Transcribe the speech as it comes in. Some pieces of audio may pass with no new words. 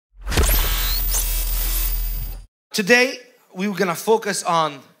Today, we're going to focus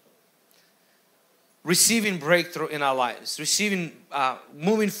on receiving breakthrough in our lives,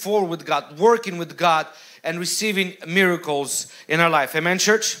 moving forward with God, working with God, and receiving miracles in our life. Amen,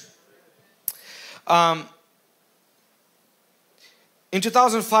 church? In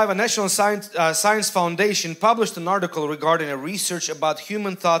 2005, a National Science Foundation published an article regarding a research about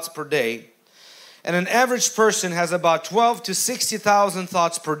human thoughts per day. And an average person has about 12 to 60,000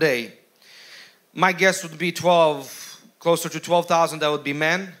 thoughts per day. My guess would be closer to 12,000 that would be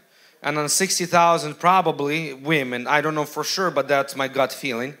men. And on 60,000 probably women. I don't know for sure, but that's my gut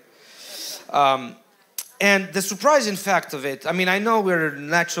feeling. And the surprising fact of it, I know we're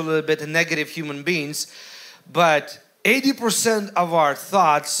naturally a bit negative human beings, but 80% of our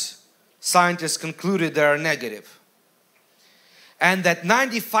thoughts, scientists concluded, they are negative. And that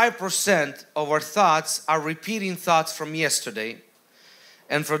 95% of our thoughts are repeating thoughts from yesterday,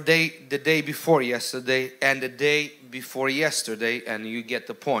 and for the day before yesterday, and the day before yesterday, and you get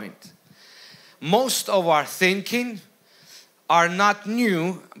the point. Most of our thinking are not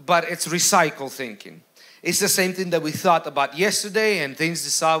new, but it's recycled thinking. It's the same thing that we thought about yesterday and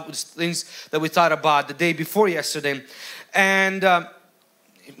things that we thought about the day before yesterday. And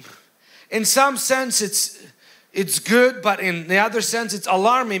in some sense it's good, but in the other sense it's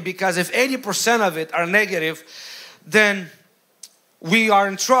alarming, because if 80% of it are negative, then we are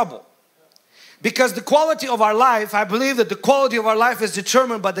in trouble. Because the quality of our life, I believe that the quality of our life is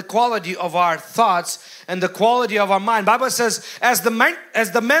determined by the quality of our thoughts and the quality of our mind. The Bible says, as the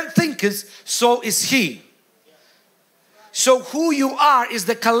man thinketh, so is he. So who you are is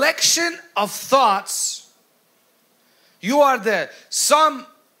the collection of thoughts. You are the sum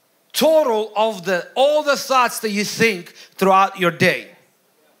total of all the thoughts that you think throughout your day.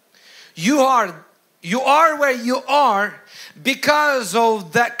 You are where you are because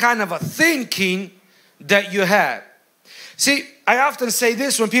of that kind of a thinking that you had. See, I often say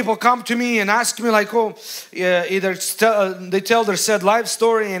this when people come to me and ask me like, either they tell their sad life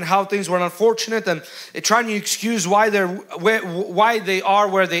story and how things were unfortunate, and they're trying to excuse why they are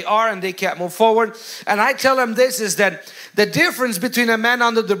where they are and they can't move forward. And I tell them this is that the difference between a man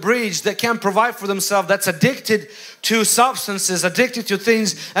under the bridge that can't provide for themselves, that's addicted to substances, addicted to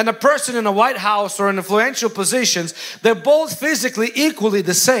things, and a person in a White House or in influential positions, they're both physically equally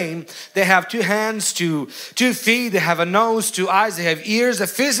the same. They have two hands, two feet, they have a nose, two eyes, they have ears. They're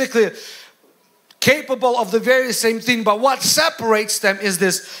physically capable of the very same thing, but what separates them is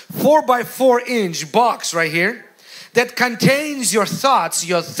this 4x4 inch box right here that contains your thoughts,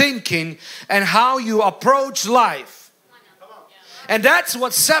 your thinking, and how you approach life. And that's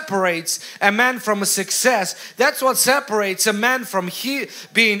what separates a man from a success. That's what separates a man from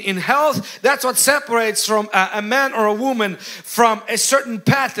being in health. That's what separates from a man or a woman from a certain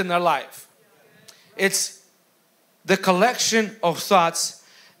path in their life. It's the collection of thoughts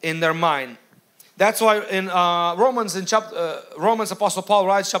in their mind. That's why in Romans, Apostle Paul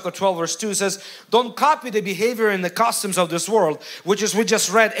writes, chapter 12, verse 2, says, don't copy the behavior and the customs of this world, which is, we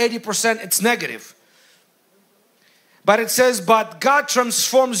just read, 80% it's negative. But it says, but God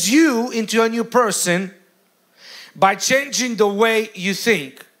transforms you into a new person by changing the way you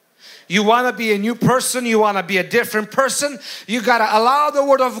think. You want to be a new person, you want to be a different person, you got to allow the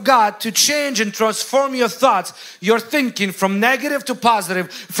Word of God to change and transform your thoughts, your thinking from negative to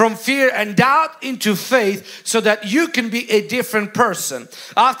positive, from fear and doubt into faith, so that you can be a different person.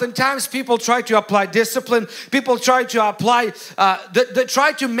 Oftentimes people try to apply discipline, people try to apply, they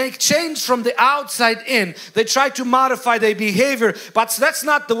try to make change from the outside in, they try to modify their behavior, but that's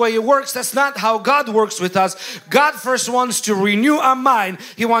not the way it works. That's not how God works with us. God first wants to renew our mind.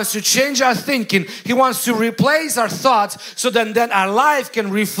 He wants to change our thinking. He wants to replace our thoughts, so then our life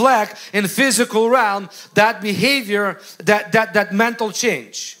can reflect in physical realm that behavior, that mental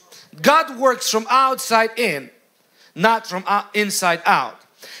change. God works from outside in, not from inside out.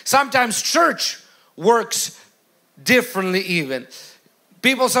 Sometimes church works differently even.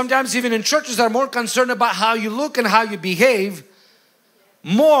 People sometimes even in churches are more concerned about how you look and how you behave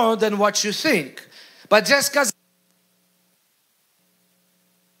more than what you think. But just because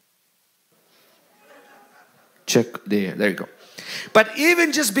check there you go. But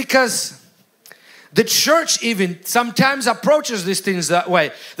even just because the church even sometimes approaches these things that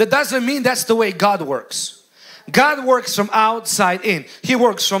way, that doesn't mean that's the way God works. God works from outside in. He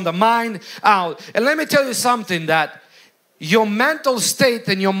works from the mind out. And let me tell you something, that your mental state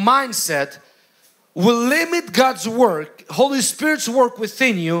and your mindset will limit God's work, Holy Spirit's work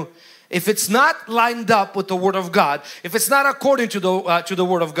within you, if it's not lined up with the Word of God, if it's not according to the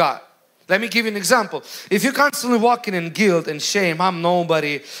Word of God. Let me give you an example. If you're constantly walking in guilt and shame, I'm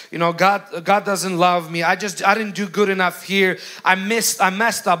nobody, you know, God doesn't love me. I didn't do good enough here. I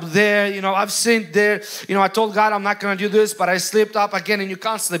messed up there, you know, I've sinned there. You know, I told God I'm not going to do this, but I slipped up again, and you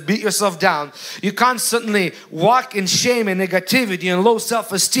constantly beat yourself down. You constantly walk in shame and negativity and low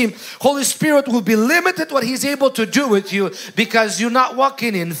self-esteem. Holy Spirit will be limited what He's able to do with you, because you're not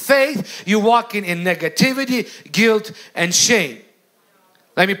walking in faith, you're walking in negativity, guilt, and shame.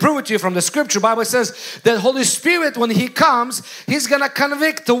 Let me prove it to you from the scripture. The Bible says that Holy Spirit, when He comes, He's going to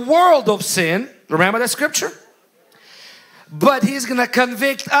convict the world of sin. Remember that scripture? But He's going to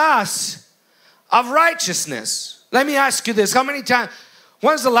convict us of righteousness. Let me ask you this. How many times,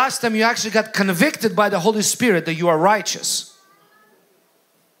 when's the last time you actually got convicted by the Holy Spirit that you are righteous?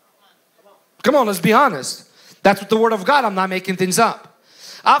 Come on, let's be honest. That's what the Word of God, I'm not making things up.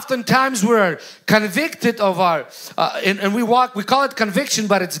 Oftentimes we're convicted of our, and we call it conviction,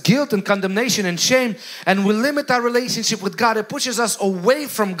 but it's guilt and condemnation and shame, and we limit our relationship with God. It pushes us away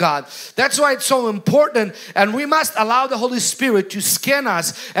from God. That's why it's so important, and we must allow the Holy Spirit to scan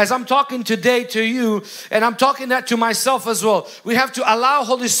us. As I'm talking today to you, and I'm talking that to myself as well, we have to allow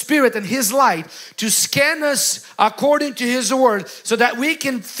Holy Spirit and His light to scan us according to His Word, so that we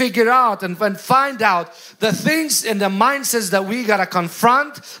can figure out and find out the things and the mindsets that we gotta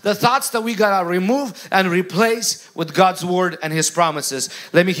confront, the thoughts that we gotta remove and replace with God's Word and His promises.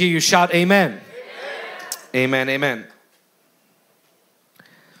 Let me hear you shout amen. Amen, amen. Amen.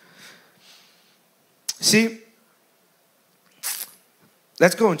 See,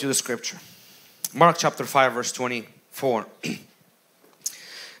 let's go into the scripture. Mark chapter 5 verse 24.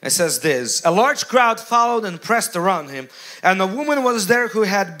 It says this: a large crowd followed and pressed around Him, and a woman was there who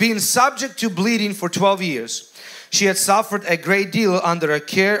had been subject to bleeding for 12 years. She had suffered a great deal under the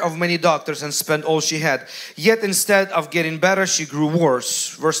care of many doctors and spent all she had. Yet instead of getting better, she grew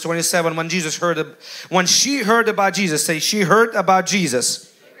worse. Verse 27, when she heard about Jesus, say, she heard about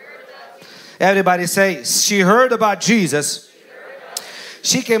Jesus. Everybody say, she heard about Jesus.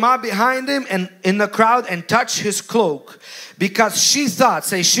 She came out behind Him and in the crowd and touched His cloak, because she thought,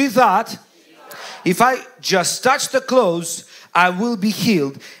 say, she thought, if I just touch the clothes, I will be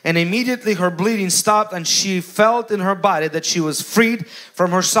healed. And immediately her bleeding stopped, and she felt in her body that she was freed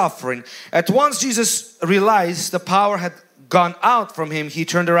from her suffering. At once Jesus realized the power had gone out from Him. He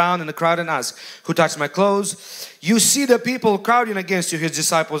turned around in the crowd and asked, who touched my clothes? You see the people crowding against you, His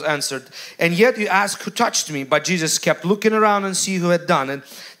disciples answered, and yet you ask, who touched me? But Jesus kept looking around and see who had done it.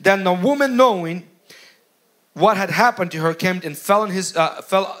 Then the woman, knowing what had happened to her, came and fell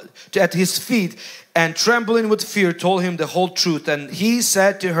at His feet, and trembling with fear told Him the whole truth. And He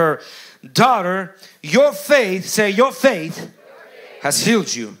said to her, daughter, your faith, say, your faith has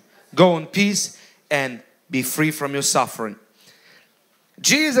healed you. Go in peace and be free from your suffering.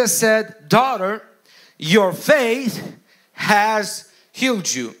 Jesus said, daughter, your faith has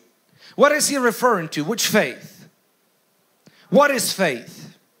healed you. What is He referring to? Which faith? What is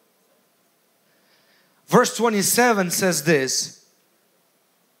faith? Verse 27 says this.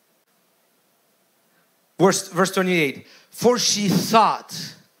 Verse 28, for she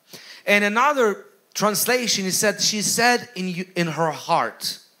thought. And another translation, it said, she said in her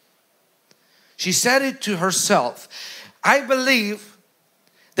heart. She said it to herself. I believe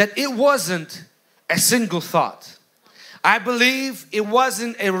that it wasn't a single thought. I believe it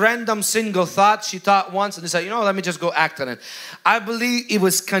wasn't a random single thought she thought once and decided, you know, let me just go act on it. I believe it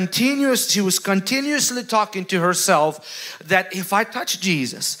was continuous. She was continuously talking to herself that if I touch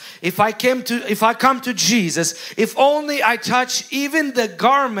Jesus, if I come to Jesus, if only I touch even the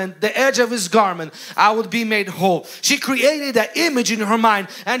garment, the edge of His garment, I would be made whole. She created that image in her mind,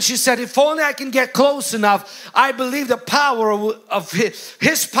 and she said, if only I can get close enough, I believe the power of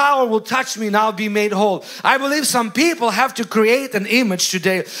His power will touch me and I'll be made whole. I believe some people have to create an image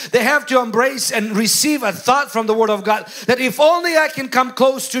today. They have to embrace and receive a thought from the Word of God that if only I can come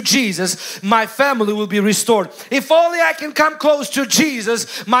close to Jesus, my family will be restored. If only I can come close to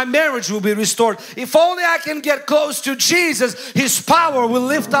Jesus, my marriage will be restored. If only I can get close to Jesus, His power will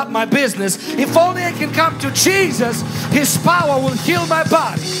lift up my business. If only I can come to Jesus, His power will heal my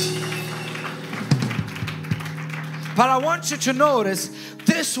body. But I want you to notice,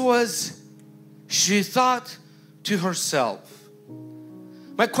 this was, she thought to herself.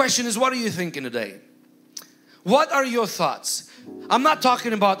 My question is, what are you thinking today? What are your thoughts? I'm not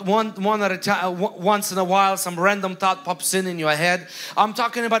talking about one at a time, once in a while some random thought pops in your head. I'm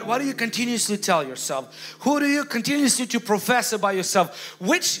talking about, what do you continuously tell yourself? Who do you continuously to profess about yourself?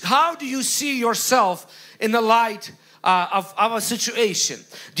 How do you see yourself in the light of a situation?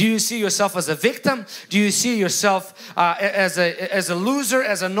 Do you see yourself as a victim? Do you see yourself as a loser,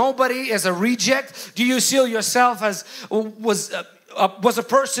 as a nobody, as a reject? Do you see yourself as was a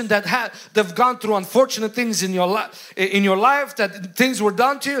person that've gone through unfortunate things in your life, that things were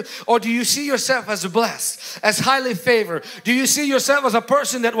done to you? Or do you see yourself as blessed, as highly favored? Do you see yourself as a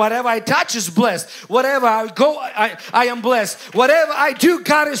person that whatever I touch is blessed, whatever I go I am blessed, whatever I do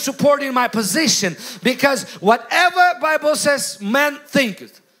God is supporting my position? Because whatever Bible says man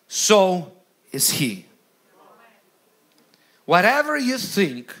thinketh, so is he. Whatever you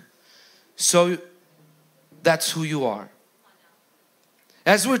think, so that's who you are.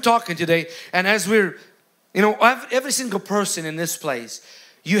 As we're talking today, and as we're, every single person in this place,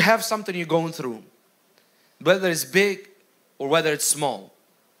 you have something you're going through, whether it's big or whether it's small.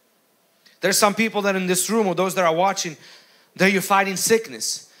 There's some people that in this room, or those that are watching, that you're fighting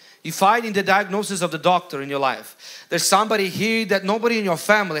sickness. You're fighting the diagnosis of the doctor in your life. There's somebody here that nobody in your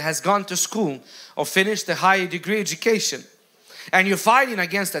family has gone to school or finished a high degree education. And you're fighting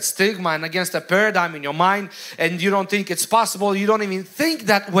against that stigma and against that paradigm in your mind, and you don't think it's possible. You don't even think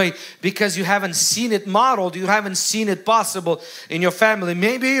that way because you haven't seen it modeled. You haven't seen it possible in your family.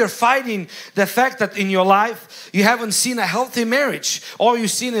 Maybe you're fighting the fact that in your life you haven't seen a healthy marriage. All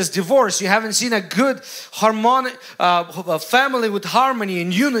you've seen is divorce. You haven't seen a good harmonic family with harmony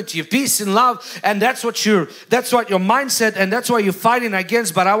and unity, peace and love. And that's what your mindset, and that's what you're fighting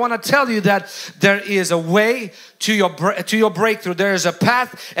against. But I want to tell you that there is a way to your breakthrough. There is a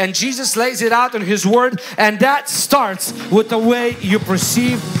path, and Jesus lays it out in His Word, and that starts with the way you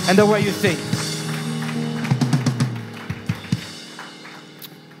perceive and the way you think.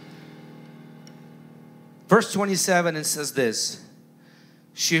 Verse 27, it says this: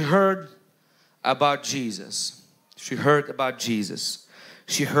 she heard about Jesus. She heard about Jesus.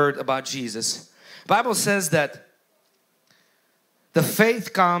 She heard about Jesus. The Bible says that the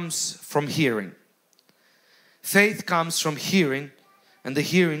faith comes from hearing. Faith comes from hearing, and the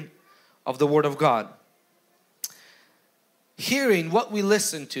hearing of the Word of God. Hearing, what we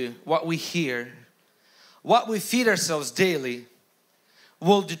listen to, what we hear, what we feed ourselves daily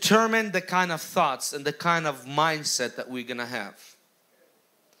will determine the kind of thoughts and the kind of mindset that we're gonna have.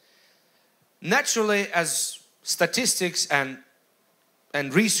 Naturally, as statistics and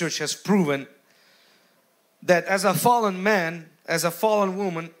research has proven, that as a fallen man, as a fallen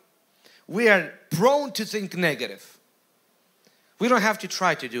woman, we are prone to think negative. We don't have to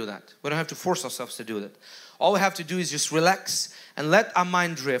try to do that. We don't have to force ourselves to do that. All we have to do is just relax and let our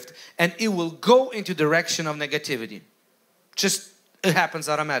mind drift, and it will go into the direction of negativity. It happens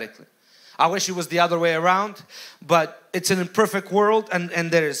automatically. I wish it was the other way around, but it's an imperfect world, and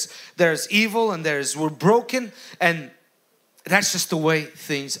there's evil, and we're broken, and that's just the way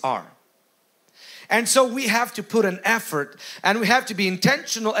things are. And so we have to put an effort, and we have to be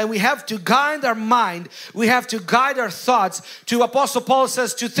intentional, and we have to guide our mind. We have to guide our thoughts to, Apostle Paul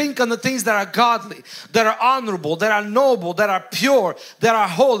says, to think on the things that are godly, that are honorable, that are noble, that are pure, that are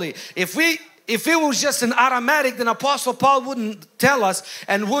holy. If it was just an automatic, then Apostle Paul wouldn't tell us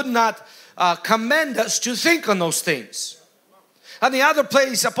and would not commend us to think on those things. And the other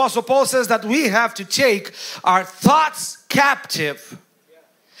place, Apostle Paul says that we have to take our thoughts captive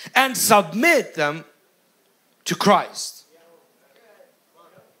and submit them to Christ.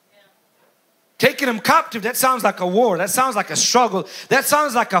 Taking them captive, that sounds like a war, that sounds like a struggle, that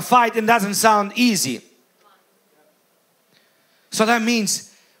sounds like a fight, and doesn't sound easy. So that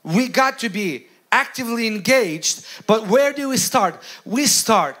means we got to be actively engaged. But where do we start? We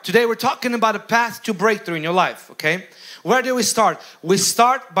start, today we're talking about a path to breakthrough in your life, okay? Where do we start? We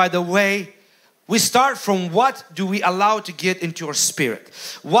start by the way. We start from what do we allow to get into our spirit.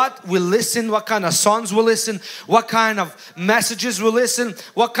 What we listen, what kind of songs we listen, what kind of messages we listen,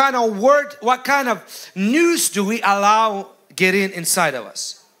 what kind of word, what kind of news do we allow get inside of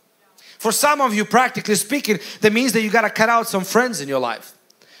us. For some of you, practically speaking, that means that you got to cut out some friends in your life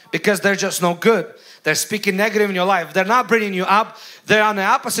because they're just no good. They're speaking negative in your life. They're not bringing you up. They're on the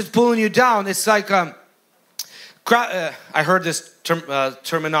opposite, pulling you down. It's like I heard this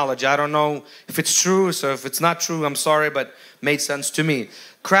terminology. I don't know if it's true, so if it's not true, I'm sorry, but made sense to me.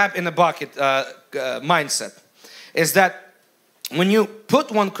 Crab in a bucket mindset is that when you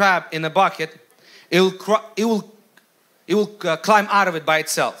put one crab in a bucket, it will climb out of it by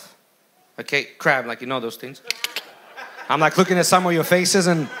itself. Okay, crab, like you know those things. I'm like looking at some of your faces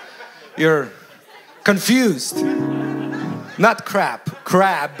and you're confused. Not crab,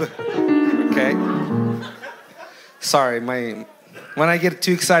 crab. Okay. Sorry, when I get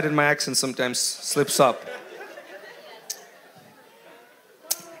too excited, my accent sometimes slips up.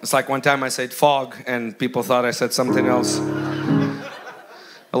 It's like one time I said fog and people thought I said something else.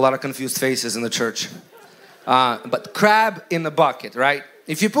 A lot of confused faces in the church. But crab in a bucket, right?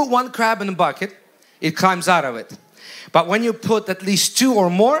 If you put one crab in a bucket, it climbs out of it. But when you put at least two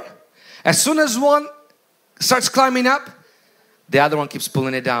or more, as soon as one starts climbing up, the other one keeps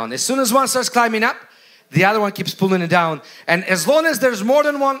pulling it down. As soon as one starts climbing up, the other one keeps pulling it down. And as long as there's more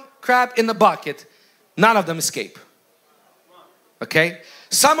than one crab in the bucket, none of them escape. Okay?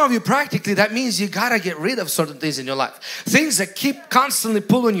 Some of you practically, that means you gotta get rid of certain things in your life. Things that keep constantly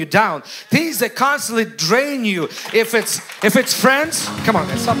pulling you down. Things that constantly drain you. If it's friends, come on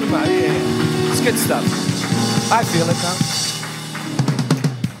guys, something about it. Yeah. It's good stuff. I feel it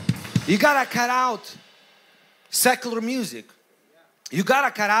now. You gotta cut out secular music. You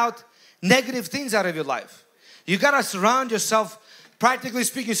gotta cut out negative things out of your life. You gotta surround yourself, practically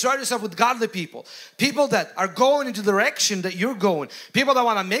speaking, surround yourself with godly people. People that are going into the direction that you're going. People that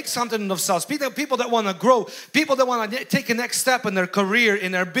want to make something of themselves. People that want to grow. People that want to take a next step in their career,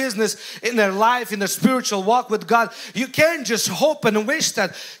 in their business, in their life, in their spiritual walk with God. You can't just hope and wish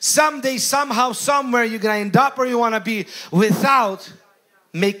that someday, somehow, somewhere you're going to end up where you want to be without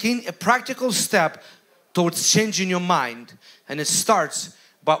making a practical step towards changing your mind. And it starts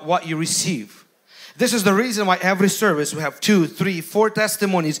by what you receive. This is the reason why every service we have 2, 3, 4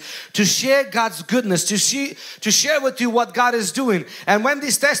 testimonies to share God's goodness, to share with you what God is doing. And when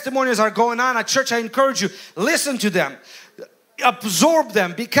these testimonies are going on at church, I encourage you, listen to them, absorb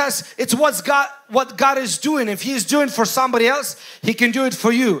them, because it's what God is doing. If He is doing for somebody else, He can do it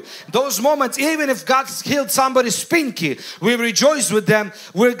for you. Those moments, even if God's healed somebody's pinky, we rejoice with them.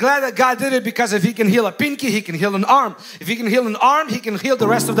 We're glad that God did it, because if He can heal a pinky, He can heal an arm. If He can heal an arm, He can heal the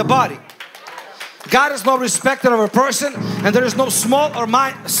rest of the body. God is no respecter of a person, and there is no small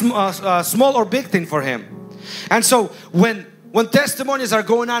or big thing for Him. And so when testimonies are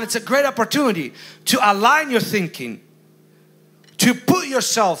going on, it's a great opportunity to align your thinking, to put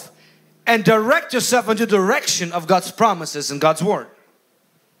yourself and direct yourself into the direction of God's promises and God's Word.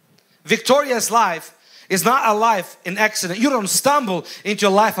 Victorious life is not a life in accident. You don't stumble into a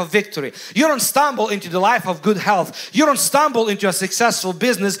life of victory. You don't stumble into the life of good health. You don't stumble into a successful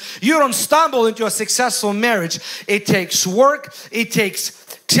business. You don't stumble into a successful marriage. It takes work. It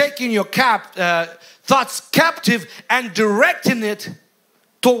takes taking your thoughts captive and directing it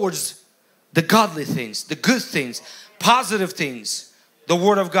towards the godly things, the good things, positive things, the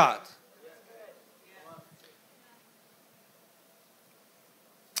Word of God.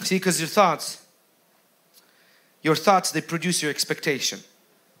 See, because your thoughts, they produce your expectation.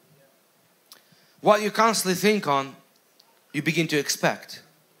 What you constantly think on, you begin to expect.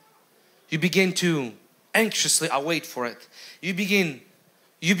 You begin to anxiously await for it. You begin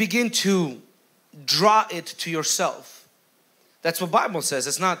to draw it to yourself. That's what the Bible says.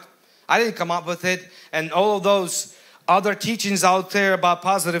 It's not, I didn't come up with it. And all of those other teachings out there about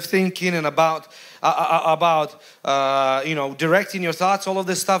positive thinking and about directing your thoughts, all of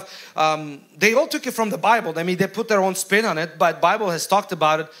this stuff, they all took it from the Bible. I mean, they put their own spin on it, but Bible has talked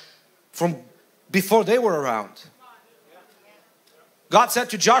about it from before they were around. God said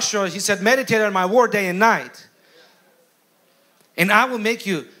to Joshua, He said, meditate on my word day and night, and I'll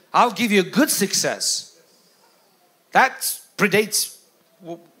give you a good success. That predates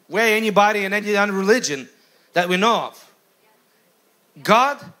way anybody in any other religion that we know of.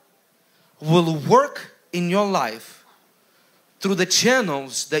 God will work in your life through the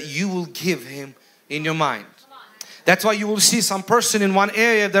channels that you will give Him in your mind. That's why you will see some person in one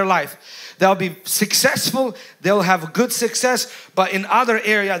area of their life, they'll be successful, they'll have good success, but in other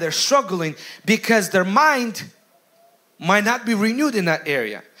area they're struggling because their mind might not be renewed in that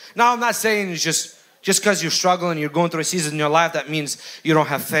area. Now, I'm not saying it's just because you're struggling, you're going through a season in your life, that means you don't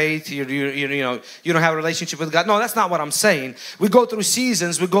have faith, you don't have a relationship with God. No, that's not what I'm saying. We go through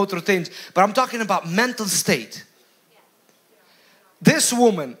seasons, we go through things, but I'm talking about mental state. This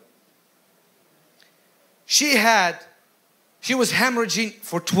woman, she was hemorrhaging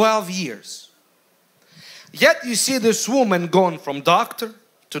for 12 years. Yet you see this woman going from doctor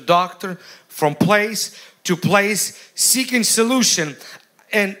to doctor, from place to place, seeking solution.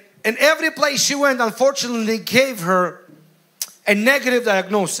 And every place she went, unfortunately, gave her a negative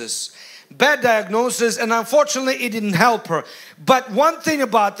diagnosis, bad diagnosis, and unfortunately it didn't help her. But one thing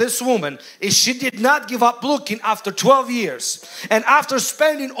about this woman is she did not give up looking after 12 years and after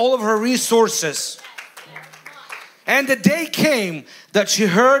spending all of her resources. And the day came that she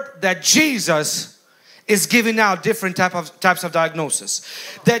heard that Jesus is giving out different types of diagnosis.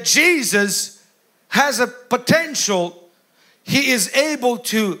 That Jesus has a potential, He is able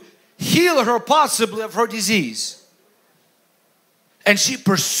to heal her possibly of her disease. And she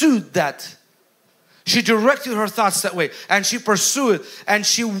pursued that. She directed her thoughts that way, and she pursued, and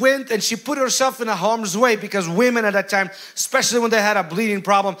she went and she put herself in a harm's way, because women at that time, especially when they had a bleeding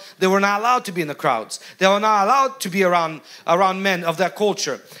problem, they were not allowed to be in the crowds. They were not allowed to be around men of that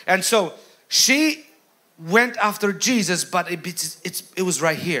culture. And so she went after Jesus, but it was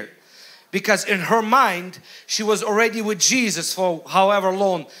right here. Because in her mind, she was already with Jesus for however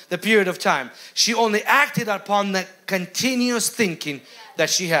long the period of time. She only acted upon the continuous thinking that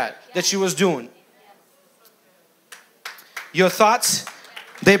she had, that she was doing. Your thoughts,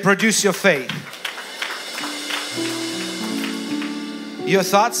 they produce your faith. Your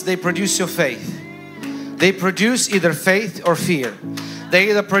thoughts, they produce your faith. They produce either faith or fear. They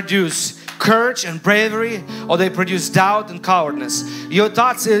either produce courage and bravery, or they produce doubt and cowardness. Your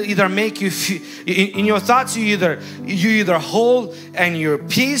thoughts either make you in your thoughts you either hold and you're at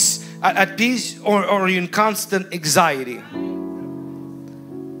peace, or you're in constant anxiety.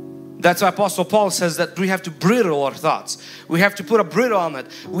 That's why Apostle Paul says that we have to bridle our thoughts. We have to put a bridle on it.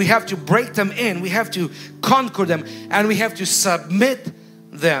 We have to break them in. We have to conquer them, and we have to submit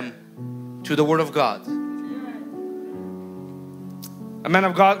them to the Word of God. A man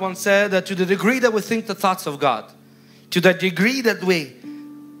of God once said that to the degree that we think the thoughts of God, to the degree that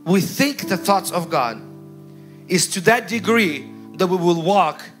we think the thoughts of God, is to that degree that we will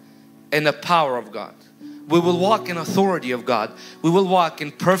walk in the power of God. We will walk in authority of God. We will walk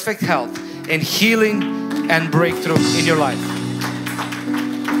in perfect health and healing and breakthrough in your life.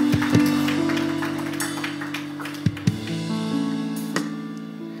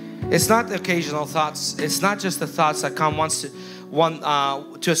 It's not the occasional thoughts. It's not just the thoughts that come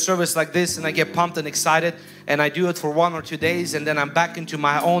to a service like this and I get pumped and excited and I do it for 1 or 2 days and then I'm back into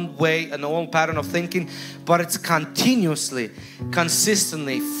my own way and the own pattern of thinking. But it's continuously,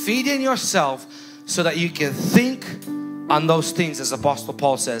 consistently feeding yourself so that you can think on those things, as Apostle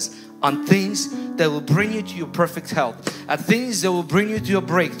Paul says, on things that will bring you to your perfect health, at things that will bring you to your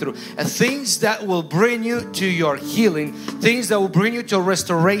breakthrough, at things that will bring you to your healing, things that will bring you to a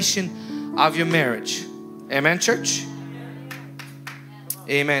restoration of your marriage. Amen, church?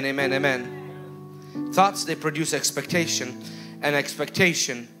 Amen, amen, amen. Thoughts, they produce expectation, and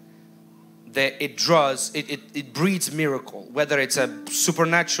expectation, that it breeds miracle, whether it's a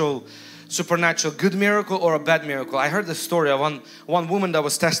supernatural good miracle or a bad miracle. I heard the story of one woman that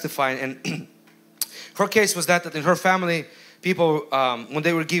was testifying, and her case was that in her family, people when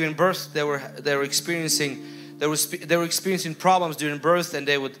they were giving birth, they were experiencing problems during birth, and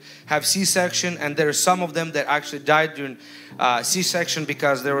they would have C-section, and there are some of them that actually died during C-section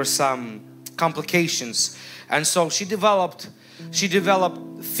because there were some complications. And so she developed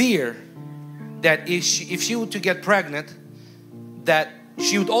fear that if she were to get pregnant, that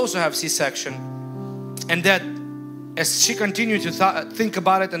she would also have C-section, and that as she continued to think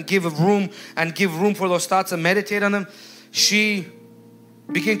about it and give room for those thoughts and meditate on them, she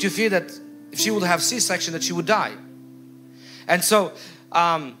began to fear that if she would have C-section, that she would die. And so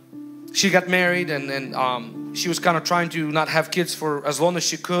she got married, and she was kind of trying to not have kids for as long as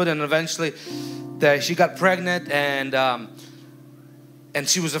she could, and eventually she got pregnant, and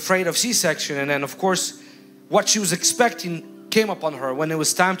she was afraid of C-section. And then of course what she was expecting came upon her. When it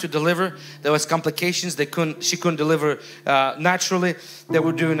was time to deliver, there was complications. She couldn't deliver naturally. They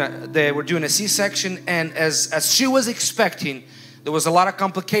were doing a C-section, and as she was expecting, there was a lot of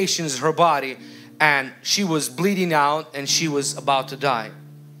complications in her body, and she was bleeding out, and she was about to die.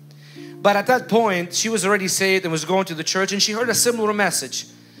 But at that point, she was already saved and was going to the church, and she heard a similar message,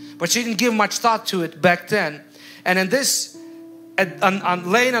 but she didn't give much thought to it back then. And in this,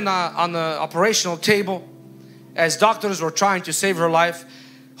 laying on the operational table, as doctors were trying to save her life,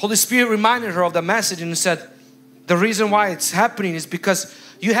 Holy Spirit reminded her of the message and said, the reason why it's happening is because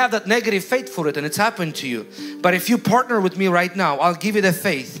you have that negative faith for it, and it's happened to you. But if you partner with me right now, I'll give you the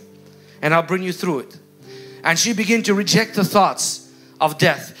faith and I'll bring you through it. And she began to reject the thoughts of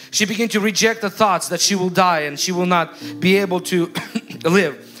death. She began to reject the thoughts that she will die and she will not be able to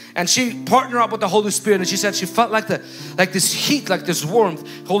live. And she partnered up with the Holy Spirit, and she said she felt like this heat, like this warmth.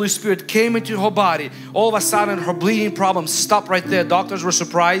 Holy Spirit came into her body. All of a sudden her bleeding problem stopped right there. Doctors were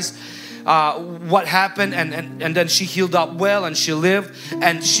surprised what happened, and then she healed up well, and she lived,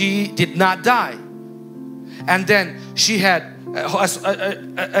 and she did not die. And then she had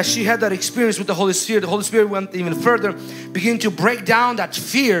as she had that experience with the Holy Spirit went even further, began to break down that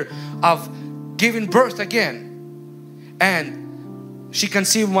fear of giving birth again, and she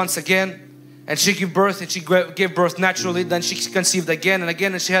conceived once again. And she gave birth, and she gave birth naturally. Then she conceived again and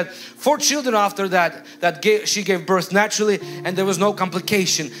again, and she had 4 children after that she gave birth naturally, and there was no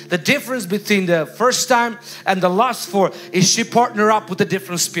complication. The difference between the first time and the last 4 is she partnered up with a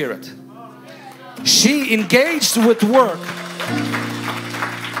different spirit. She engaged with work.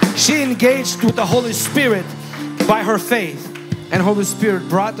 She engaged with the Holy Spirit by her faith, and Holy Spirit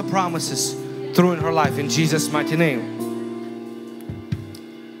brought the promises through in her life in Jesus' mighty name.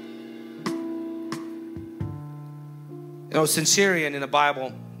 You know, centurion in the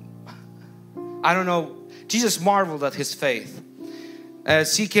Bible, I don't know, Jesus marveled at his faith.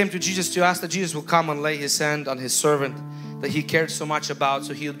 As he came to Jesus to ask that Jesus will come and lay his hand on his servant that he cared so much about,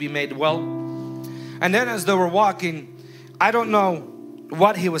 so he would be made well. And then as they were walking, I don't know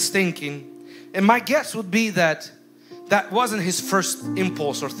what he was thinking. And my guess would be that that wasn't his first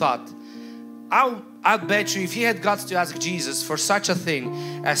impulse or thought. I'll bet you if he had guts to ask Jesus for such a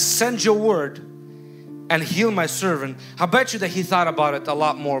thing as send your word and heal my servant, I bet you that he thought about it a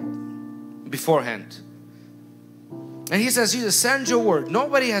lot more beforehand. And he says, Jesus, send your word.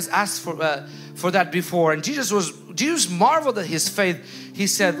 Nobody has asked for that before. And Jesus marveled at his faith. He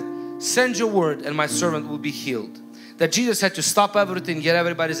said, send your word and my servant will be healed. That Jesus had to stop everything, get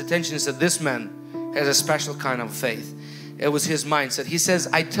everybody's attention, and said, this man has a special kind of faith. It was his mindset. He says,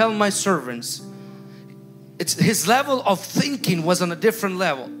 I tell my servants, his level of thinking was on a different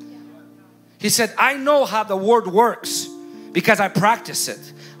level. He said, I know how the word works because I practice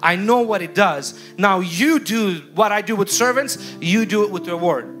it. I know what it does. Now you do what I do with servants, you do it with your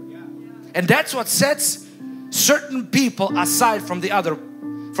word. And that's what sets certain people aside from the other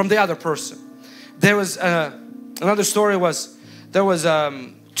person. There was another story was, there was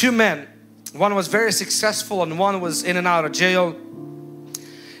 2 men. One was very successful and one was in and out of jail.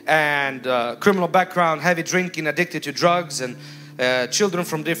 And criminal background, heavy drinking, addicted to drugs, and children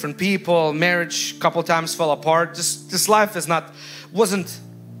from different people, marriage a couple times fell apart. This life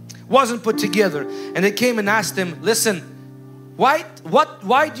wasn't put together. And they came and asked him, listen, why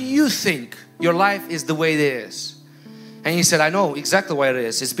do you think your life is the way it is? And he said, I know exactly why it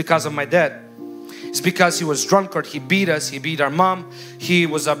is. It's because of my dad. It's because he was drunkard. He beat us. He beat our mom. He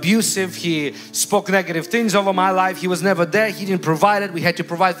was abusive. He spoke negative things over my life. He was never there. He didn't provide it. We had to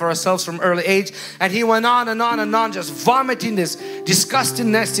provide for ourselves from early age. And he went on and on and on, just vomiting this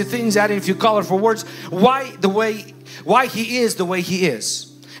disgusting, nasty things, adding a few colorful words. Why he is the way he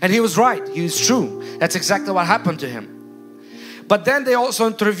is. And he was right. He was true. That's exactly what happened to him. But then they also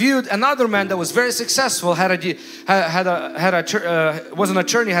interviewed another man that was very successful, was an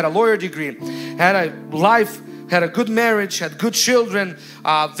attorney, had a lawyer degree, had a life, had a good marriage, had good children,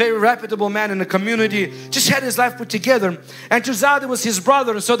 very reputable man in the community, just had his life put together. And turns out it was his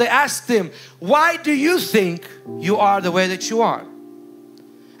brother. And so they asked him, why do you think you are the way that you are?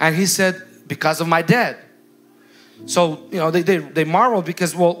 And he said, because of my dad. So, you know, they marveled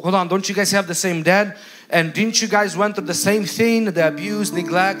because, well, hold on, don't you guys have the same dad? And didn't you guys went through the same thing, the abuse,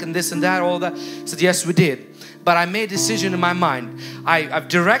 neglect, and this and that, all that? I said, yes, we did. But I made a decision in my mind. I've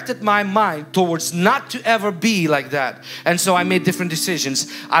directed my mind towards not to ever be like that. And so I made different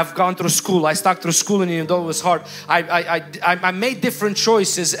decisions. I've gone through school. I stuck through school, and even though it was hard, I made different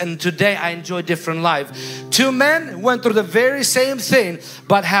choices, and today I enjoy different life. 2 men went through the very same thing,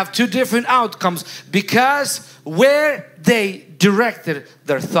 but have 2 different outcomes because where they directed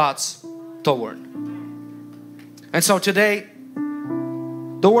their thoughts toward. And so today,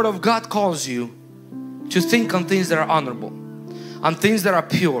 the Word of God calls you to think on things that are honorable, on things that are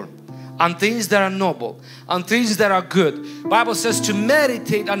pure, on things that are noble, on things that are good. Bible says to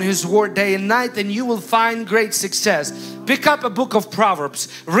meditate on His Word day and night, and you will find great success. Pick up a book of Proverbs,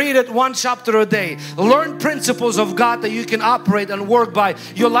 read it 1 chapter a day, learn principles of God that you can operate and work by.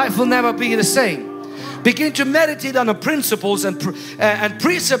 Your life will never be the same. Begin to meditate on the principles and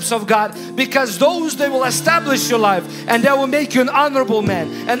precepts of God, because those, they will establish your life and they will make you an honorable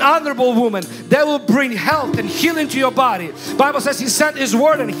man, an honorable woman. They will bring health and healing to your body. Bible says He sent His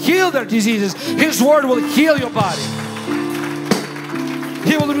word and healed their diseases. His word will heal your body.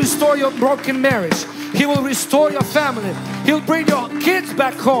 He will restore your broken marriage. He will restore your family. He'll bring your kids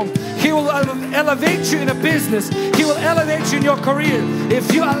back home. He will elevate you in a business. He will elevate you in your career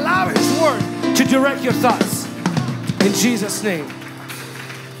if you allow His word to direct your thoughts. In Jesus' name.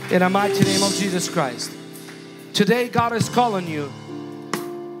 In the mighty name of Jesus Christ. Today God is calling you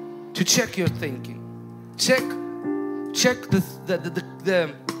to check your thinking. Check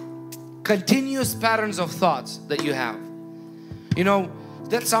the continuous patterns of thoughts that you have. You know,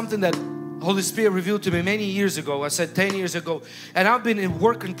 that's something that Holy Spirit revealed to me many years ago. I said 10 years ago. And I've been in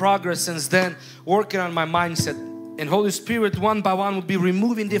work in progress since then, working on my mindset And Holy Spirit one by one will be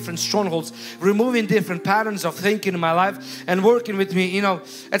removing different strongholds, removing different patterns of thinking in my life and working with me. You know,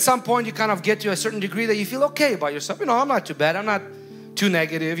 at some point you kind of get to a certain degree that you feel okay about yourself. You know, I'm not too bad. I'm not too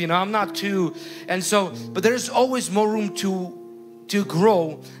negative. You know, I'm not too. And so, but there's always more room to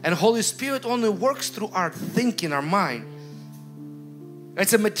grow. And Holy Spirit only works through our thinking, our mind.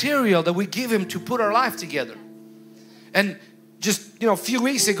 It's a material that we give Him to put our life together. And just, you know, a few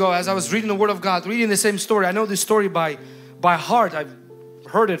weeks ago as I was reading the Word of God, reading the same story, I know this story by heart. I've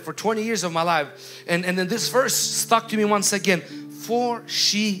heard it for 20 years of my life. And then this verse stuck to me once again. For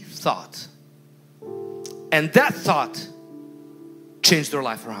she thought. And that thought changed her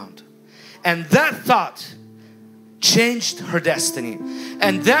life around. And that thought changed her destiny.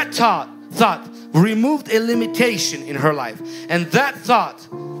 And that thought removed a limitation in her life. And that thought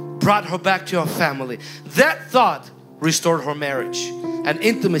brought her back to her family. That thought restored her marriage and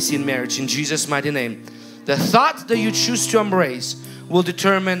intimacy in marriage in Jesus' mighty name. The thought that you choose to embrace will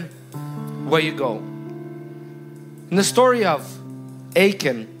determine where you go. In the story of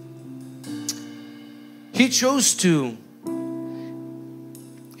Achan, he chose to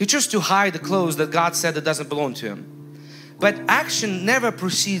hide the clothes that God said that doesn't belong to him. But action never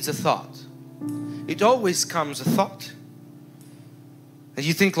precedes a thought. It always comes a thought. And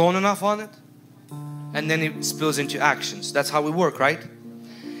you think long enough on it, and then it spills into actions. That's how we work, right?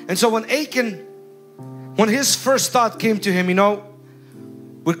 And so when Achan, when his first thought came to him, you know,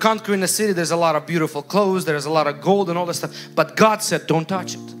 we're conquering the city, there's a lot of beautiful clothes, there's a lot of gold and all this stuff, but God said don't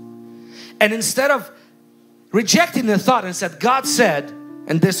touch it. And instead of rejecting the thought and said, God said,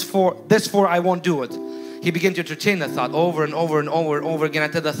 and this for I won't do it, he began to entertain the thought over and over and over and over again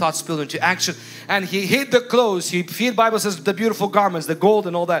until the thought spilled into action. And he hid the clothes, the Bible says the beautiful garments, the gold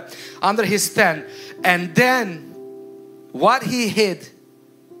and all that under his tent. And then what he hid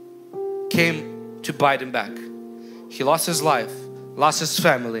came to bite him back. He lost his life, lost his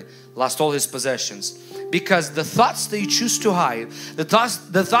family, lost all his possessions. Because the thoughts that you choose to hide, the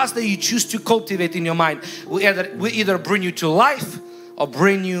thoughts that you choose to cultivate in your mind will either bring you to life or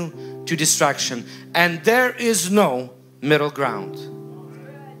bring you to distraction. And there is no middle ground.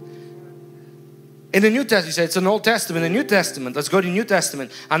 In the New Testament, you say it's an Old Testament, the New Testament. Let's go to the New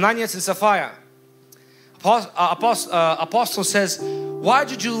Testament. Ananias and Sapphira. Apostle says, why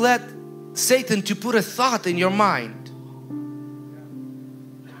did you let Satan to put a thought in your mind?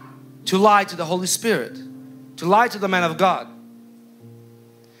 To lie to the Holy Spirit, to lie to the man of God.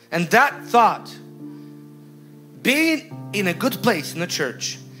 And that thought, being in a good place in the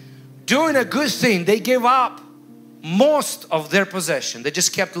church, doing a good thing, they gave up most of their possession. They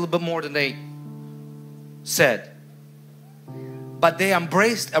just kept a little bit more than they said. But they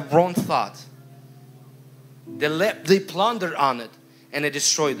embraced a wrong thought. They plundered on it and it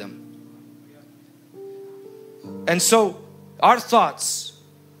destroyed them. And so our thoughts,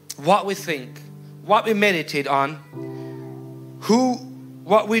 what we think, what we meditate on,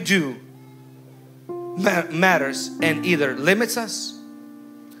 what we do matters and either limits us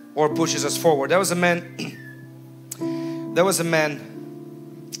or pushes us forward. There was a man,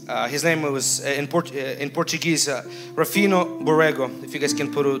 his name was in Portuguese, Rafino Borrego, if you guys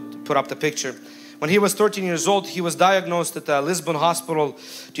can put up the picture. When he was 13 years old, he was diagnosed at the Lisbon hospital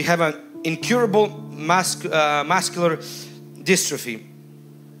to have an incurable muscular dystrophy.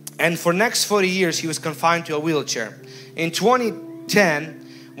 And for next 40 years, he was confined to a wheelchair. In 2010,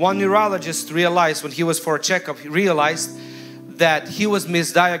 one neurologist realized, when he was for a checkup, he realized that he was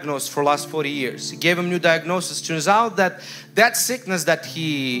misdiagnosed for the last 40 years. He gave him new diagnosis. Turns out that that sickness that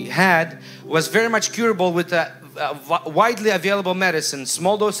he had was very much curable with a widely available medicine,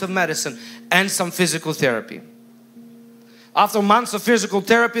 small dose of medicine, and some physical therapy. After months of physical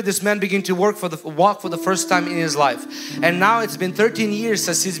therapy, this man began to walk for the first time in his life. And now it's been 13 years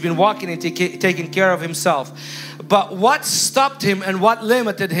since he's been walking and taking care of himself. But what stopped him and what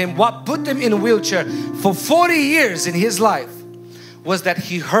limited him, what put him in a wheelchair for 40 years in his life, was that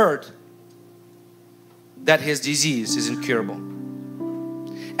he heard that his disease is incurable.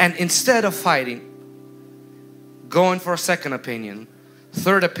 And instead of fighting, going for a second opinion,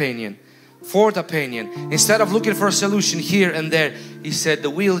 third opinion, fourth opinion, instead of looking for a solution here and there, he said the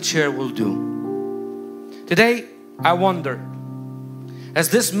wheelchair will do. Today I wonder, as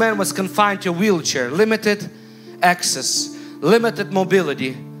this man was confined to a wheelchair, limited access, limited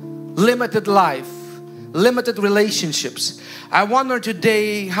mobility, limited life, limited relationships, I wonder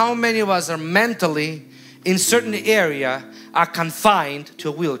today how many of us are mentally in certain area are confined to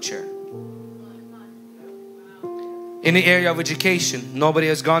a wheelchair. In the area of education, nobody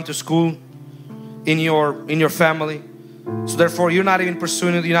has gone to school in your family, so therefore you're not even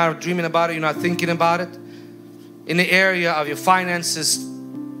pursuing it, you're not dreaming about it, you're not thinking about it. in the area of your finances,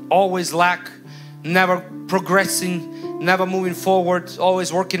 always lack, never progressing, never moving forward,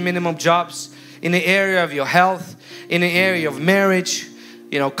 always working minimum jobs. In the area of your health, in the area of marriage,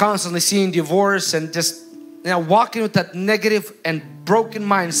 constantly seeing divorce and just walking with that negative and broken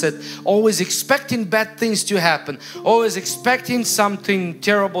mindset, always expecting bad things to happen, always expecting something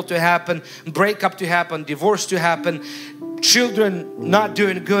terrible to happen, breakup to happen, divorce to happen, children not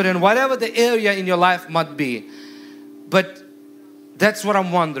doing good, and whatever the area in your life might be. But that's what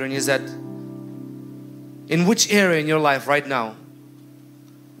I'm wondering, is that in which area in your life right now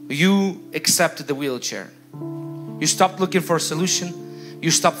you accepted the wheelchair? You stopped looking for a solution,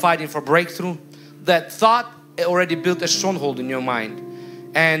 you stopped fighting for breakthrough. That thought already built a stronghold in your mind,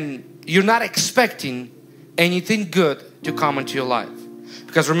 and you're not expecting anything good to come into your life.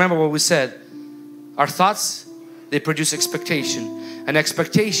 Because remember what we said, our thoughts, they produce expectation, and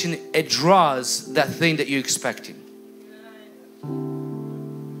expectation, it draws that thing that you're expecting.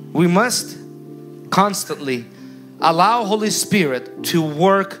 We must constantly allow Holy Spirit to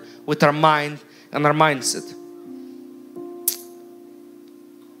work with our mind and our mindset.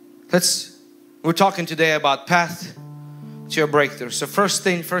 We're talking today about path to your breakthrough. So first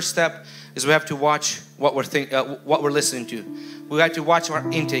step is we have to watch what we're listening to. We have to watch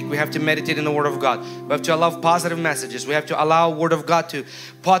our intake. We have to meditate in the Word of God. We have to allow positive messages. We have to allow Word of God to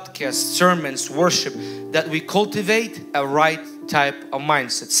podcasts, sermons, worship, that we cultivate a right type of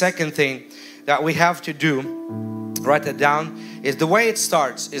mindset. Second thing that we have to do, write that down, is the way it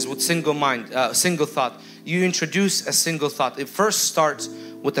starts is with single thought. You introduce a single thought. It first starts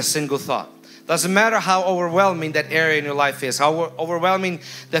with a single thought. Doesn't matter how overwhelming that area in your life is, how overwhelming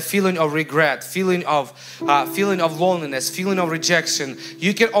the feeling of regret, feeling of loneliness, feeling of rejection,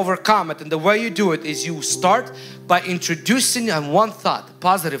 you can overcome it. And the way you do it is you start by introducing one thought,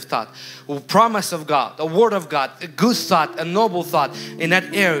 positive thought, a promise of God, a word of God, a good thought, a noble thought in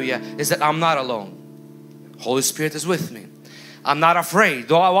that area, is that I'm not alone. Holy Spirit is with me. I'm not afraid.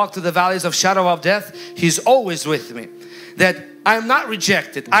 Though I walk through the valleys of shadow of death, He's always with me. That I am not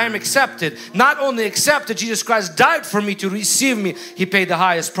rejected, I am accepted. Not only accepted, Jesus Christ died for me to receive me. He paid the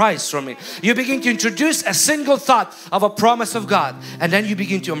highest price for me. You begin to introduce a single thought of a promise of God, and then you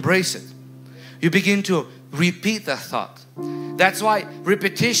begin to embrace it. You begin to repeat that thought. That's why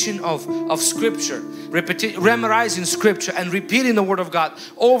repetition of Scripture, memorizing Scripture and repeating the Word of God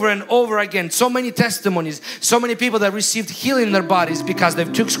over and over again. So many testimonies, so many people that received healing in their bodies because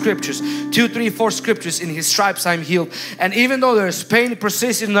they've took Scriptures, 2, 3, 4 Scriptures. In His stripes I'm healed. And even though there's pain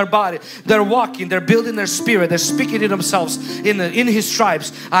persisting in their body, they're walking, they're building their spirit, they're speaking to themselves, in His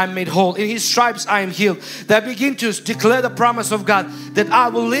stripes I'm made whole, in His stripes I am healed. They begin to declare the promise of God that I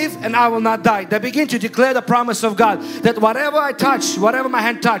will live and I will not die. They begin to declare the promise of God that whatever I touch, whatever my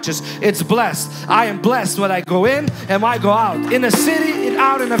hand touches, it's blessed. I am blessed when I go in and I go out. In the city and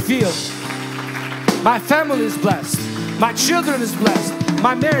out in the field. My family is blessed. My children is blessed.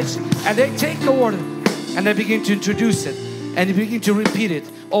 My marriage. And they take the word and they begin to introduce it. And they begin to repeat it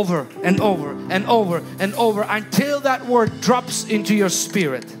over and over and over and over until that word drops into your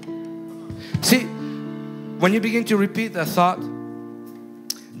spirit. See, when you begin to repeat that thought,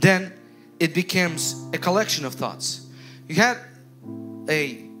 then it becomes a collection of thoughts. Did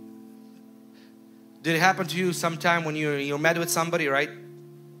it happen to you sometime when you're met with somebody, right?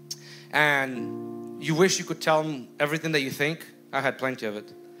 And you wish you could tell them everything that you think? I had plenty of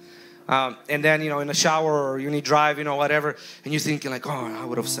it. And then, in the shower or you drive, whatever, and you're thinking like, oh, I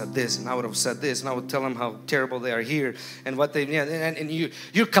would have said this and I would have said this and I would tell them how terrible they are here and what they, and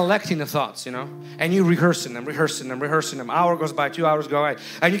you're collecting the thoughts, and you're rehearsing them. Hour goes by, 2 hours go by,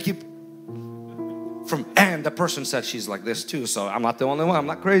 and you keep and the person said she's like this too, so I'm not the only one, I'm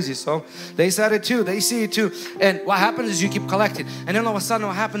not crazy, so they said it too, they see it too. And what happens is you keep collecting, and then all of a sudden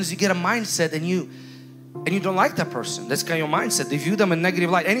what happens is you get a mindset and you don't like that person. That's kind of your mindset. They view them in negative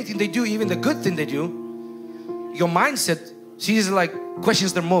light. Anything they do, even the good thing they do, your mindset sees it like,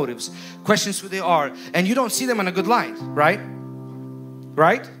 questions their motives, questions who they are, and you don't see them in a good light, right?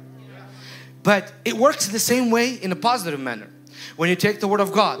 But it works the same way in a positive manner. When you take the Word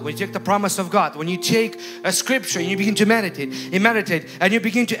of God, when you take the promise of God, when you take a Scripture and you begin to meditate and you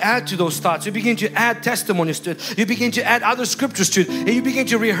begin to add to those thoughts, you begin to add testimonies to it, you begin to add other Scriptures to it, and you begin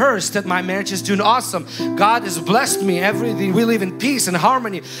to rehearse that my marriage is doing awesome. God has blessed me, everything. We live in peace and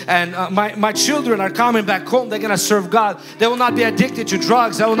harmony, and my children are coming back home. They're gonna serve God. They will not be addicted to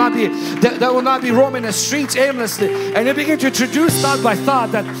drugs. They will not be roaming the streets aimlessly. And you begin to introduce thought by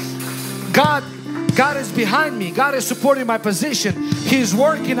thought that God is behind me. God is supporting my position. He's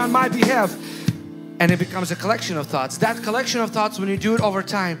working on my behalf. And it becomes a collection of thoughts. That collection of thoughts, when you do it over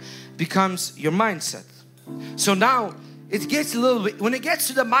time, becomes your mindset. So now it gets a little bit, when it gets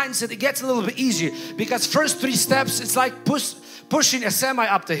to the mindset, it gets a little bit easier, because first 3 steps, it's like pushing a semi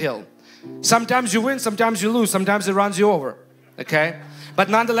up the hill. Sometimes you win, sometimes you lose, sometimes it runs you over, okay? But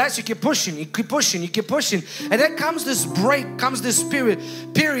nonetheless, you keep pushing, you keep pushing, you keep pushing. And then comes this break, comes this period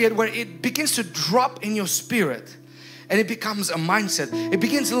where it begins to drop in your spirit. And it becomes a mindset. It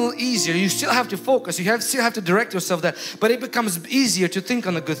begins a little easier. You still have to focus. You still have to direct yourself there. But it becomes easier to think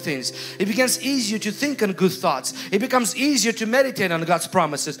on the good things. It becomes easier to think on good thoughts. It becomes easier to meditate on God's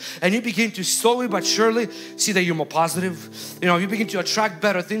promises. And you begin to slowly but surely see that you're more positive. You know, you begin to attract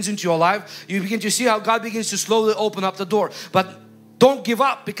better things into your life. You begin to see how God begins to slowly open up the door. But don't give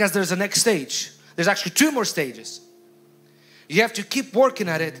up, because there's a next stage. There's actually 2 more stages. You have to keep working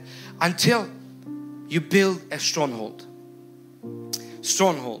at it until you build a stronghold.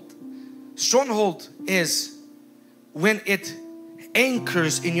 Stronghold. Stronghold is when it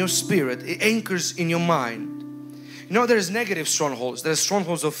anchors in your spirit, it anchors in your mind. You know, there's negative strongholds. There's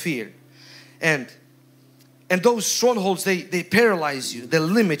strongholds of fear. And those strongholds, they paralyze you, they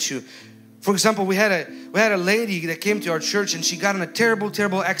limit you. For example, we had a lady that came to our church, and she got in a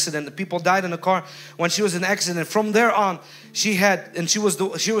terrible accident. The people died in the car when she was in the accident. From there on, she was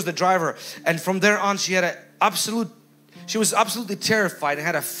the driver, and from there on she was absolutely terrified and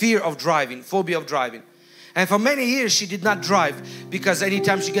had a fear of driving, phobia of driving. And for many years she did not drive, because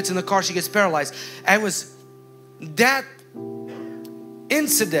anytime she gets in the car she gets paralyzed. And it was that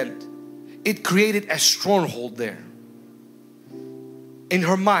incident, it created a stronghold there. In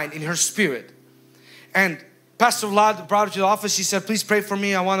her mind, in her spirit. And Pastor Vlad brought her to the office. She said, please pray for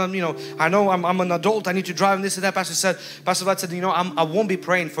me. I want to, I know I'm an adult. I need to drive and this and that. Pastor Vlad said, I won't be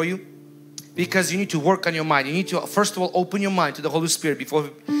praying for you, because you need to work on your mind. You need to, first of all, open your mind to the Holy Spirit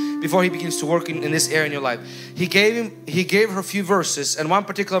before He begins to work in this area in your life. He gave her a few verses, and one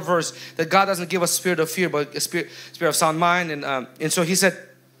particular verse, that God doesn't give us a spirit of fear, but a spirit of sound mind. And so he said,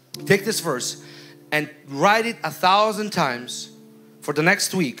 take this verse and write it 1,000 times. For the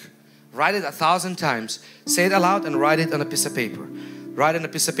next week, write it 1,000 times. Say it aloud and write it on a piece of paper. Write it on a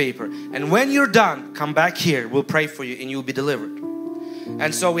piece of paper. And when you're done, come back here. We'll pray for you and you'll be delivered.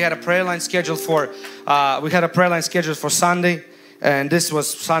 And so we had a prayer line scheduled for Sunday. And this was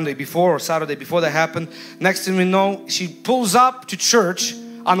Sunday before, or Saturday before that happened. Next thing we know, she pulls up to church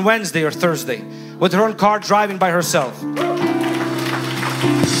on Wednesday or Thursday with her own car, driving by herself.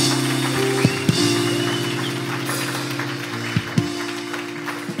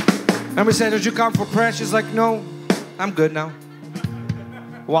 And we said, did you come for prayer? She's like, no, I'm good now.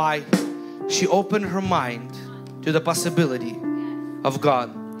 Why? She opened her mind to the possibility of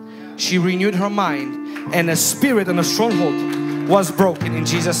God. She renewed her mind, and a spirit and a stronghold was broken in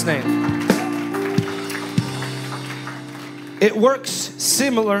Jesus' name. It works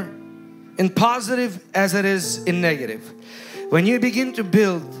similar in positive as it is in negative. When you begin to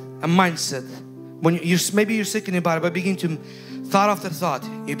build a mindset, when maybe you're sick in your body, but begin to thought after thought,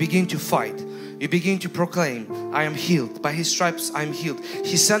 you begin to fight. You begin to proclaim, I am healed. By His stripes I am healed.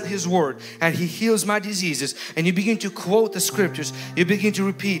 He sent His word and He heals my diseases. And you begin to quote the scriptures. You begin to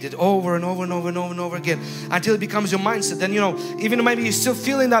repeat it over and over and over and over and over again until it becomes your mindset. Then even though maybe you're still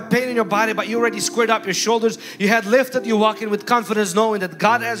feeling that pain in your body, but you already squared up your shoulders, your head lifted, you walk in with confidence knowing that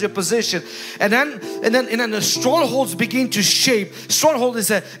God has your position. And then the strongholds begin to shape. Stronghold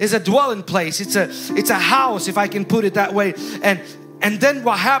is a dwelling place. It's a house, if I can put it that way. And then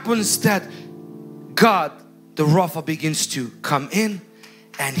what happens that God, the Rapha, begins to come in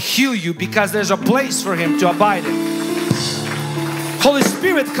and heal you, because there's a place for Him to abide in. Holy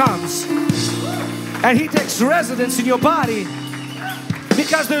Spirit comes and He takes residence in your body,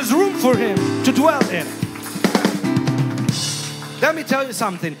 because there's room for Him to dwell in. Let me tell you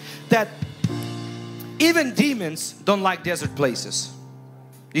something, that even demons don't like desert places.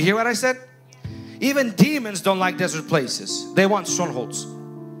 You hear what I said? Even demons don't like desert places. They want strongholds.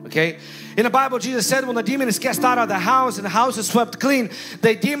 Okay? In the Bible, Jesus said when the demon is cast out of the house and the house is swept clean,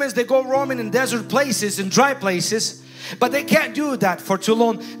 the demons, they go roaming in desert places, in dry places, but they can't do that for too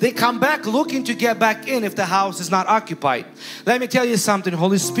long. They come back looking to get back in if the house is not occupied. Let me tell you something,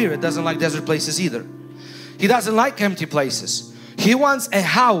 Holy Spirit doesn't like desert places either. He doesn't like empty places. He wants a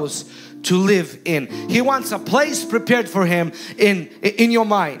house to live in. He wants a place prepared for Him in your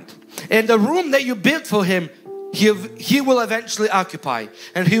mind. And the room that you built for Him, He will eventually occupy,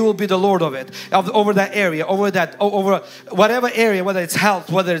 and He will be the Lord of it, over that area, over whatever area, whether it's health,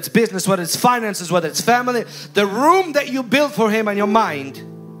 whether it's business, whether it's finances, whether it's family. The room that you built for Him in your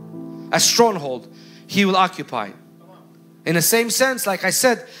mind, a stronghold, He will occupy. In the same sense, like I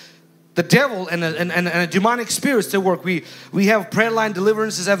said, the devil and demonic spirits to work. We have prayer line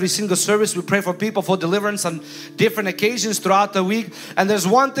deliverances every single service. We pray for people for deliverance on different occasions throughout the week. And there's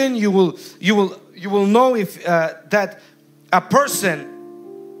one thing you will know if that a person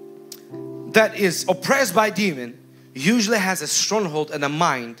that is oppressed by demon usually has a stronghold and a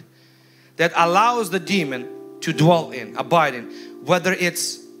mind that allows the demon to dwell in, abide in, whether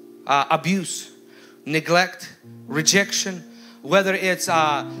it's abuse, neglect, rejection, whether it's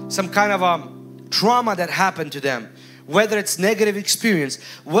some kind of trauma that happened to them, whether it's negative experience,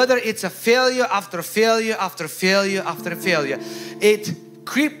 whether it's a failure after failure after failure after failure. It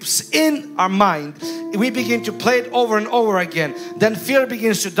creeps in our mind. We begin to play it over and over again. Then fear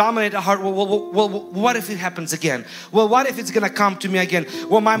begins to dominate our heart. Well, what if it happens again? Well, what if it's gonna come to me again?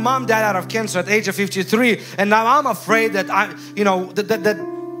 Well, my mom died out of cancer at the age of 53, and now I'm afraid that I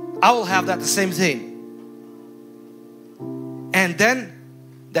will have that the same thing. And then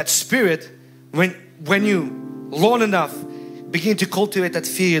that spirit, when you long enough begin to cultivate that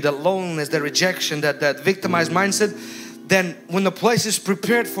fear, that loneliness, that rejection, that victimized mindset, then when the place is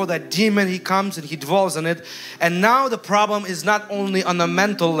prepared for that demon, he comes and he dwells on it. And now the problem is not only on the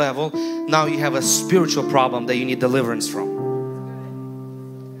mental level, now you have a spiritual problem that you need deliverance from.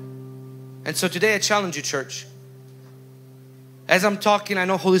 And so today I challenge you, church. As I'm talking, I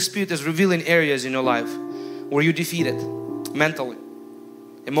know Holy Spirit is revealing areas in your life where you're defeated mentally,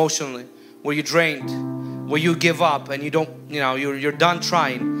 emotionally, where you're drained, where you give up and you're done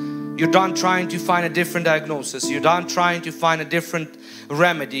trying. You're done trying to find a different diagnosis. You're done trying to find a different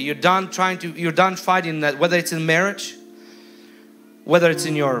remedy. You're done fighting that, whether it's in marriage, whether it's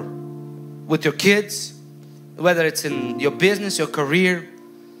with your kids, whether it's in your business, your career,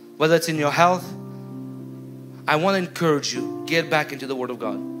 whether it's in your health. I want to encourage you, get back into the Word of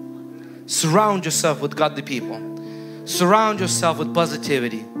God. Surround yourself with godly people. Surround yourself with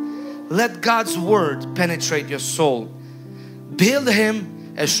positivity. Let God's Word penetrate your soul. Build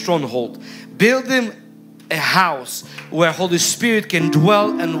Him a stronghold. Build Him a house where Holy Spirit can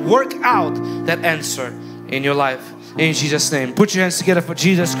dwell and work out that answer in your life. In Jesus' name. Put your hands together for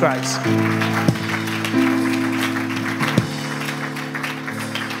Jesus Christ.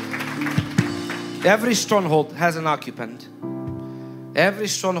 Every stronghold has an occupant. Every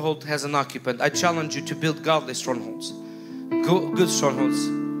stronghold has an occupant. I challenge you to build godly strongholds. Good strongholds.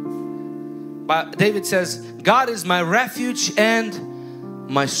 But David says, God is my refuge and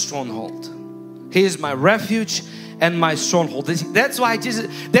my stronghold. He is my refuge and my stronghold. That's why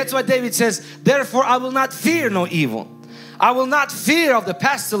David says, therefore I will not fear no evil. I will not fear of the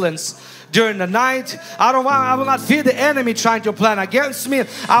pestilence during the night. I will not fear the enemy trying to plan against me.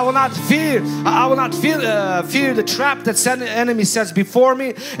 I will not fear the trap that the enemy sets before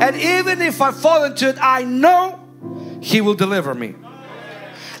me. And even if I fall into it, I know He will deliver me.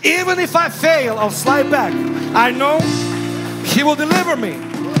 Even if I fail, I'll slide back. I know He will deliver me.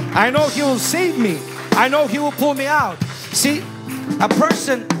 I know He will save me. I know He will pull me out. See, a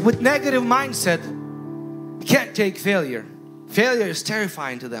person with negative mindset can't take failure. Failure is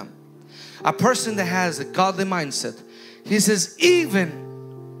terrifying to them. A person that has a godly mindset, he says, even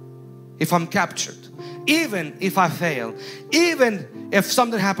if I'm captured, even if I fail, even if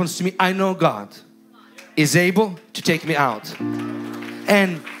something happens to me, I know God is able to take me out.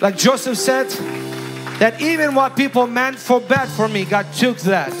 And like Joseph said, that even what people meant for bad for me, God took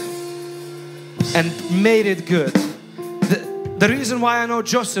that and made it good. The reason why I know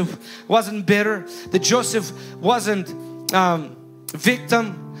Joseph wasn't bitter, that Joseph wasn't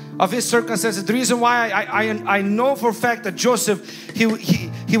victim of his circumstances, the reason why I know for a fact that Joseph,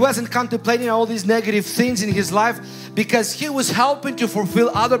 he wasn't contemplating all these negative things in his life, because he was helping to fulfill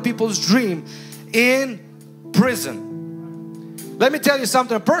other people's dream in prison. Let me tell you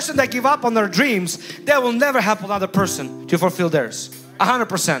something, a person that give up on their dreams, they will never help another person to fulfill theirs.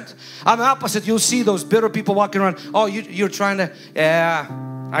 100%. On the opposite, you'll see those bitter people walking around. Oh, you're trying to, yeah,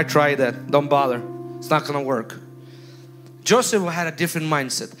 I tried that. Don't bother. It's not going to work. Joseph had a different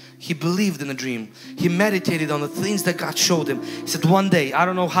mindset. He believed in the dream. He meditated on the things that God showed him. He said, one day, I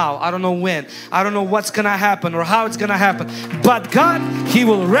don't know how, I don't know when, I don't know what's going to happen or how it's going to happen, but God, He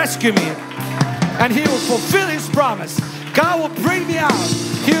will rescue me and He will fulfill His promise. God will bring me out.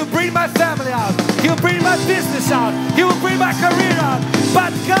 He will bring my family out. He will bring my business out. He will bring my career out.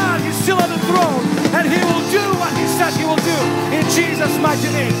 But God is still on the throne, and He will do what He said He will do in Jesus' mighty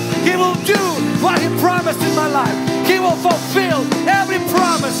name. He will do what He promised in my life. He will fulfill every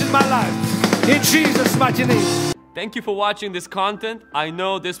promise in my life in Jesus' mighty name. Thank you for watching this content. I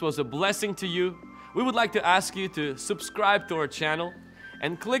know this was a blessing to you. We would like to ask you to subscribe to our channel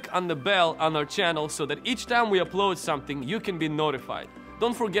and click on the bell on our channel so that each time we upload something, you can be notified.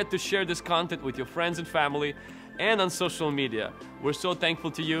 Don't forget to share this content with your friends and family and on social media. We're so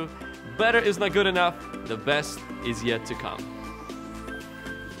thankful to you. Better is not good enough. The best is yet to come.